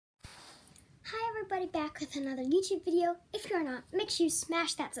everybody, back with another YouTube video. If you're not, make sure you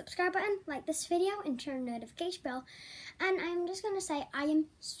smash that subscribe button, like this video, and turn the notification bell. And I'm just gonna say I am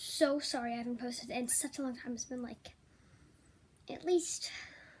so sorry I haven't posted in such a long time. It's been like at least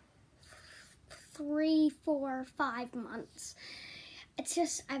 3, 4, 5 months. It's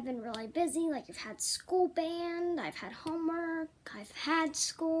just I've been really busy. Like I've had school band, I've had homework, I've had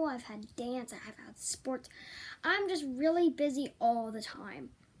school, I've had dance, I've had sports. I'm just really busy all the time.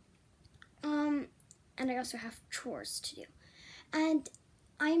 And I also have chores to do. And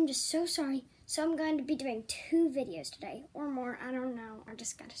I am just so sorry. So I'm going to be doing 2 videos today or more. I don't know. I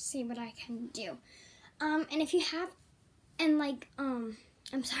just gotta see what I can do. And if you have, and like, I'm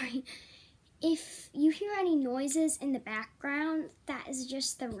sorry. If you hear any noises in the background, that is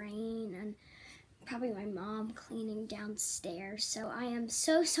just the rain and probably my mom cleaning downstairs. So I am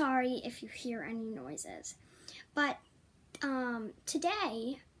so sorry if you hear any noises. But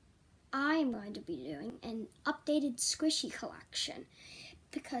today, I am going to be doing an updated squishy collection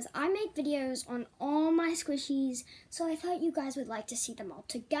because I make videos on all my squishies, so I thought you guys would like to see them all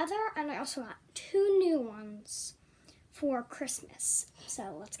together, and I also got 2 new ones for Christmas.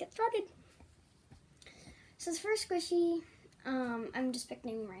 So let's get started. So the first squishy, I'm just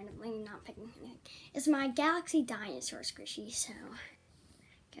picking randomly, not picking anything, is my Galaxy Dinosaur squishy, so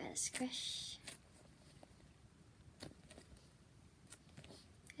gotta squish.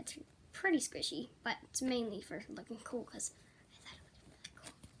 It's pretty squishy, but it's mainly for looking cool because I thought it looked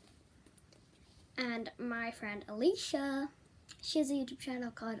really cool. And my friend Alicia, she has a YouTube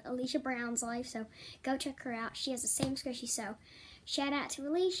channel called Alicia Brown's Life, so go check her out. She has the same squishy, so shout out to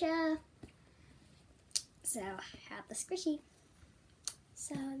Alicia. So I have the squishy.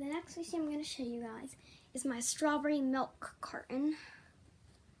 So the next squishy I'm going to show you guys is my strawberry milk carton.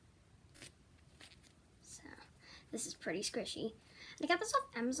 So this is pretty squishy. I got this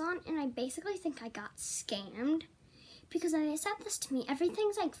off Amazon, and I basically think I got scammed because when they sent this to me,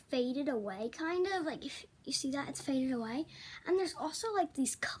 everything's like faded away, kind of. Like if you see that, it's faded away. And there's also like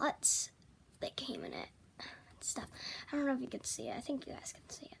these cuts that came in it and stuff. I don't know if you can see it. I think you guys can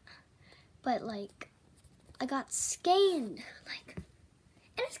see it. But like, I got scammed. Like,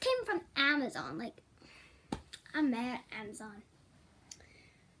 and it came from Amazon. Like, I'm mad at Amazon.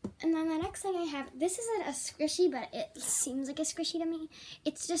 And then the next thing I have, this isn't a squishy, but it seems like a squishy to me.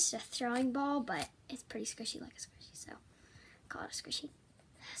 It's just a throwing ball, but it's pretty squishy like a squishy, so call it a squishy.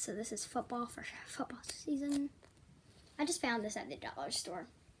 So this is football for football season. I just found this at the dollar store.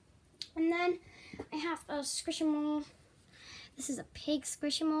 And then I have a Squishmallow. This is a pig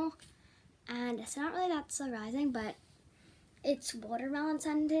Squishmallow, and it's not really that surprising, but it's watermelon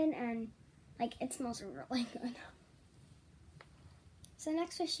scented, and like it smells really good. So the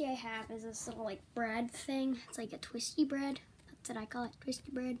next squishy I have is this little like bread thing. It's like a twisty bread. That's what I call it, twisty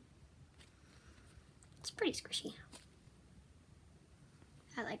bread. It's pretty squishy.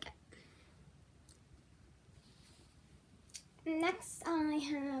 I like it. Next I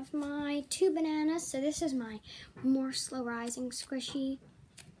have my 2 bananas. So this is my more slow rising squishy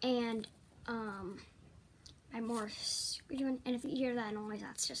and my more squishy one. And if you hear that noise,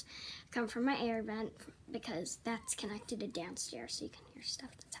 that's just coming from my air vent because that's connected to downstairs, so you can hear stuff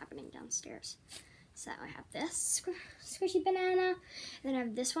that's happening downstairs. So I have this squishy banana, and then I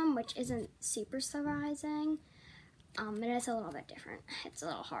have this one, which isn't super slow rising, but it's a little bit different. It's a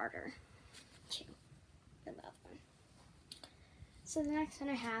little harder to the other one. So the next one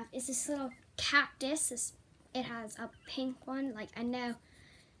I have is this little cactus. It has a pink one, like I know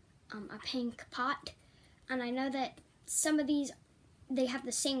a pink pot, and I know that some of these, they have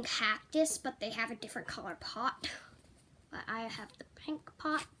the same cactus, but they have a different color pot. But I have the pink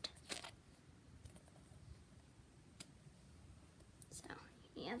pot. So,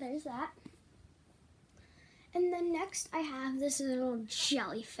 yeah, there's that. And then next I have this little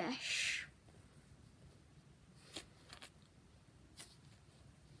jellyfish,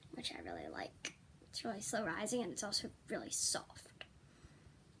 which I really like. It's really slow rising, and it's also really soft.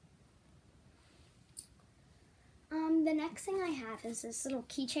 The next thing I have is this little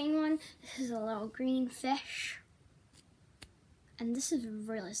keychain one. This is a little green fish. And this is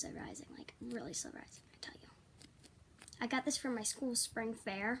really slow rising, like really slow rising, I tell you. I got this from my school spring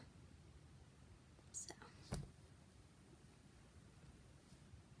fair. So,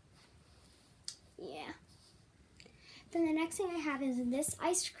 yeah. Then the next thing I have is this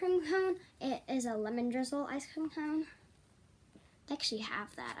ice cream cone. It is a lemon drizzle ice cream cone. They actually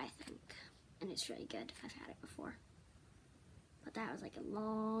have that, I think. And it's really good. I've had it before. But that was like a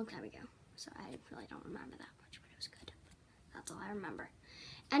long time ago. So I really don't remember that much, but it was good. That's all I remember.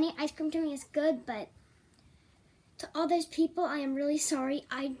 Any ice cream to me is good, but To all those people, I am really sorry.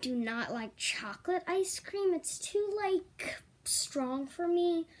 I do not like chocolate ice cream. It's too, like, strong for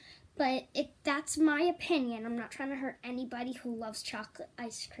me. But that's my opinion. I'm not trying to hurt anybody who loves chocolate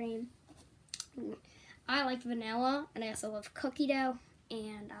ice cream. I like vanilla, and I also love cookie dough,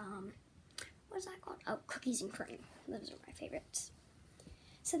 and, what is that called? Oh, cookies and cream. Those are my favorites.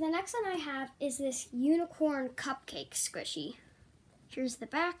 So the next one I have is this unicorn cupcake squishy. Here's the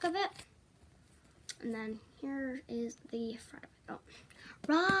back of it. And then here is the front of it. Oh,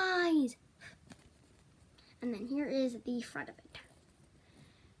 rise! And then here is the front of it.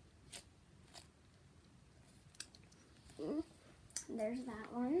 There's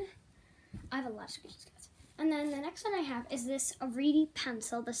that one. I have a lot of squishies, guys. And then the next one I have is this Aridi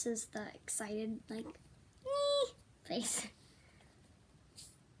pencil. This is the excited, like, face.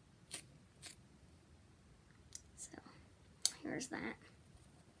 So, here's that.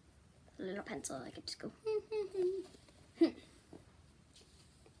 A little pencil, I could just go. And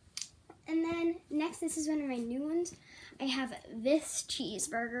then next, this is one of my new ones. I have this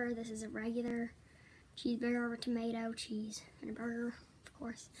cheeseburger. This is a regular cheeseburger with tomato, cheese, and a burger, of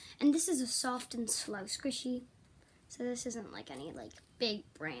course. And this is a soft and slow squishy. So this isn't like any like big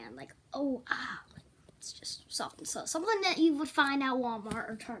brand, like it's just soft and slow. Something that you would find at Walmart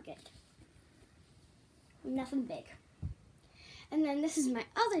or Target. Nothing big. And then this is my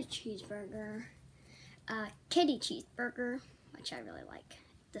other cheeseburger, kitty cheeseburger, which I really like.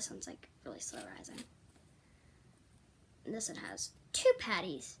 This one's like really slow rising. And this one has 2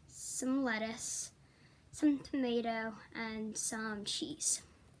 patties, some lettuce, some tomato, and some cheese.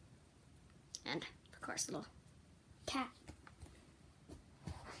 And of course, a little cat.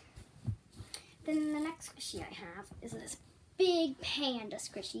 Then the next squishy I have is this big panda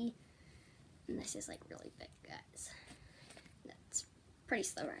squishy. And this is like really big, guys. That's pretty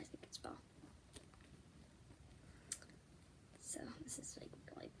slow rising as well. So this is like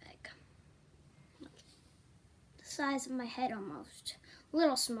really big. Like the size of my head almost. A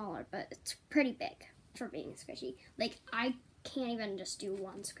little smaller, but it's pretty big for being squishy. Like I can't even just do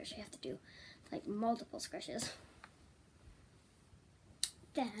one squish. I have to do like multiple squishes.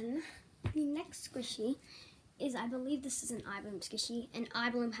 Then the next squishy is, I believe this is an eye bloom squishy, an eye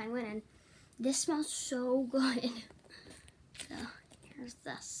bloom penguin, and this smells so good. So here's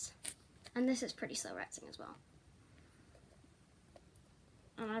this. And this is pretty slow rising as well.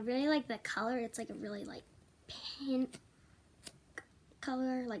 And I really like the color. It's like a really like pink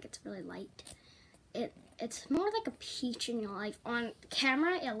color, like it's really light. It's more like a peach in your life. On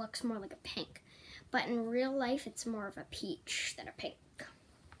camera, it looks more like a pink. But in real life, it's more of a peach than a pink.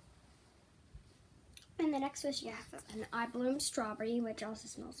 And the next wish you have an eye bloom strawberry, which also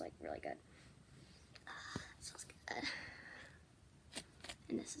smells like really good. It smells good.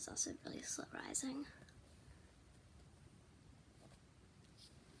 And this is also really slow rising.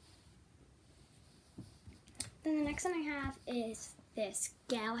 Then the next one I have is this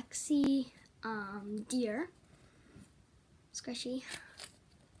Galaxy Deer squishy.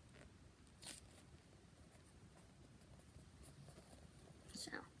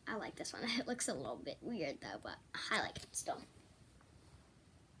 So I like this one. It looks a little bit weird though, but I like it still.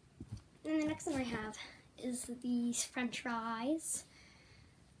 And the next one I have is these French fries.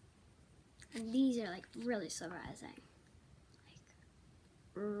 And these are like really slow rising. Like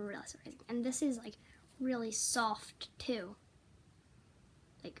really slow rising. And this is like really soft too.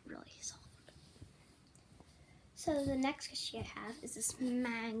 Like really soft. So the next squishy I have is this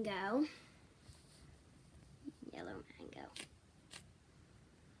mango. Yellow mango.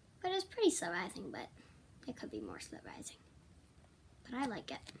 But it's pretty slow rising, but it could be more slow rising. But I like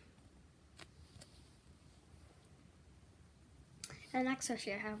it. The next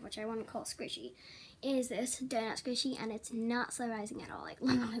squishy I have, which I want to call squishy, is this donut squishy, and it's not slow rising at all. Like,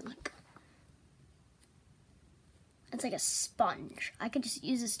 look. It's like a sponge. I could just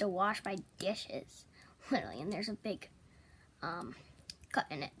use this to wash my dishes, literally, and there's a big cut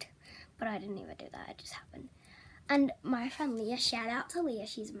in it. But I didn't even do that, it just happened. And my friend Leah, shout out to Leah,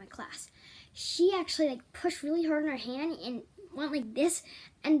 she's in my class. She actually like pushed really hard on her hand and went like this,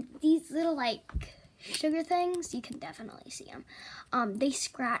 and these little like sugar things, you can definitely see them. They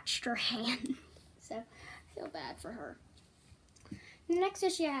scratched her hand, so I feel bad for her. The next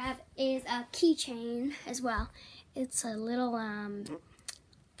issue I have is a keychain as well. It's a little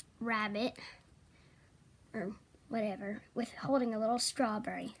rabbit or whatever with holding a little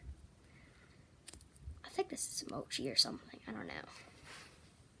strawberry. I think this is a mochi or something. I don't know.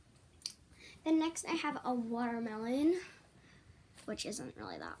 Then next I have a watermelon, which isn't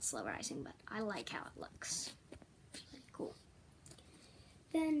really that slow rising, but I like how it looks. It's really cool.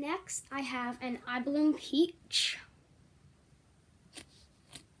 Then next I have an eye bloom peach,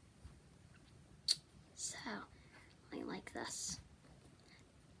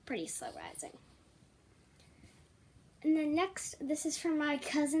 pretty slow rising. And then next, this is from my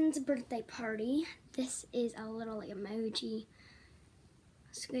cousin's birthday party. This is a little like emoji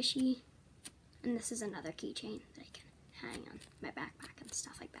squishy. And this is another keychain that I can hang on my backpack and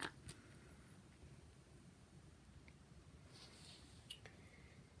stuff like that.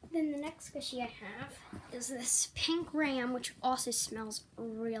 Then the next squishy I have is this pink ram, which also smells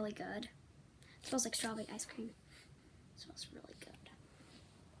really good. It smells like strawberry ice cream. It smells really good.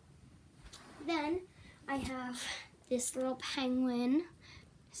 Then I have this little penguin.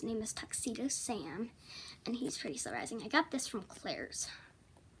 His name is Tuxedo Sam, and he's pretty slow rising. I got this from Claire's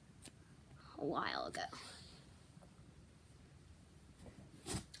a while ago.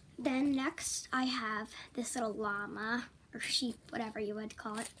 Then next I have this little llama, or sheep, whatever you would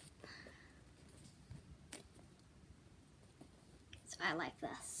call it. So I like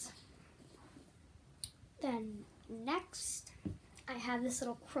this. Then next I have this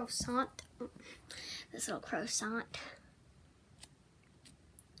little croissant.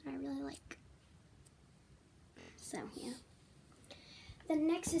 I really like. So yeah. Then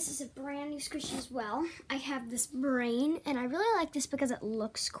next, this is a brand new squishy as well. I have this brain, and I really like this because it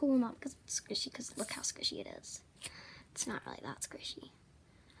looks cool, not because it's squishy, because look how squishy it is. It's not really that squishy,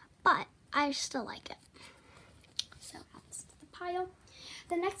 but I still like it. So add this to the pile.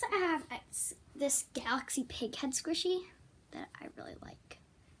 The next I have is this Galaxy Pig Head squishy that I really like.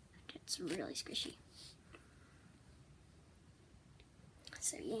 It's really squishy.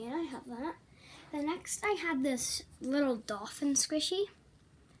 So yeah, I have that. The next I have this little dolphin squishy.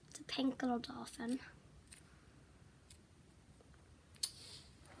 It's a pink little dolphin.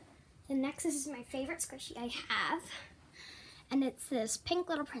 The next, this is my favorite squishy I have. And it's this pink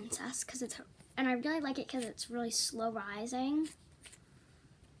little princess, and I really like it because it's really slow rising.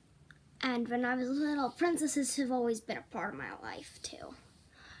 And when I was little, princesses have always been a part of my life too.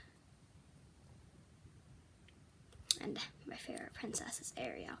 And my favorite princess is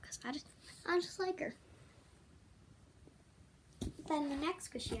Ariel because I just like her. Then the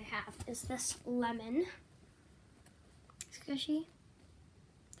next squishy I have is this lemon squishy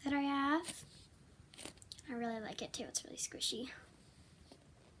that I have. I really like it too. It's really squishy.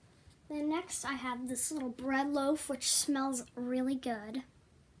 Then next I have this little bread loaf which smells really good.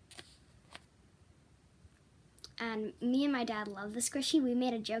 And me and my dad love the squishy. We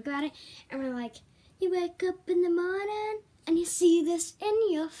made a joke about it and we're like, you wake up in the morning and you see this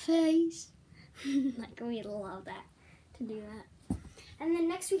in your face. Like, we love that, to do that. And then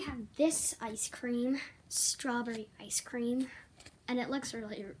next we have this ice cream, strawberry ice cream. And it looks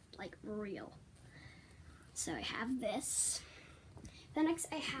really, like, real. So I have this. Then next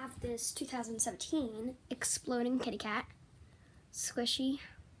I have this 2017 Exploding Kitty Cat squishy.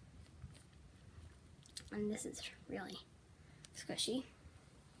 And this is really squishy.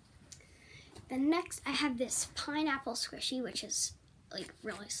 Then next I have this pineapple squishy, which is like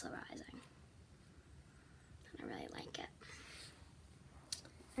really slow rising. And I really like it.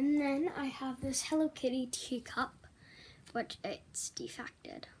 And then I have this Hello Kitty teacup, which it's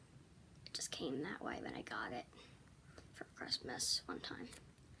defected. It just came that way when I got it for Christmas one time.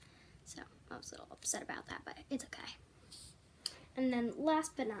 So I was a little upset about that, but it's okay. And then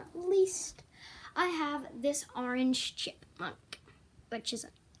last but not least, I have this orange chipmunk, which is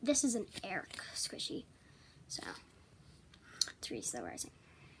this is an Eric squishy, so it's really slow rising.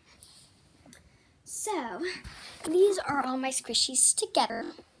 So these are all my squishies together.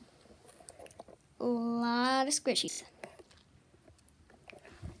 A lot of squishies.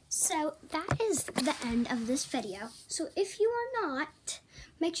 So that is the end of this video. So if you are not,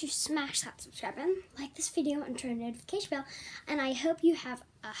 make sure you smash that subscribe button, like this video, and turn the notification bell. And I hope you have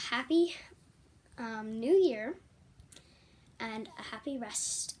a happy new year and a happy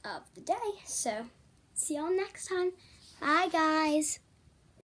rest of the day. So see y'all next time. Bye guys.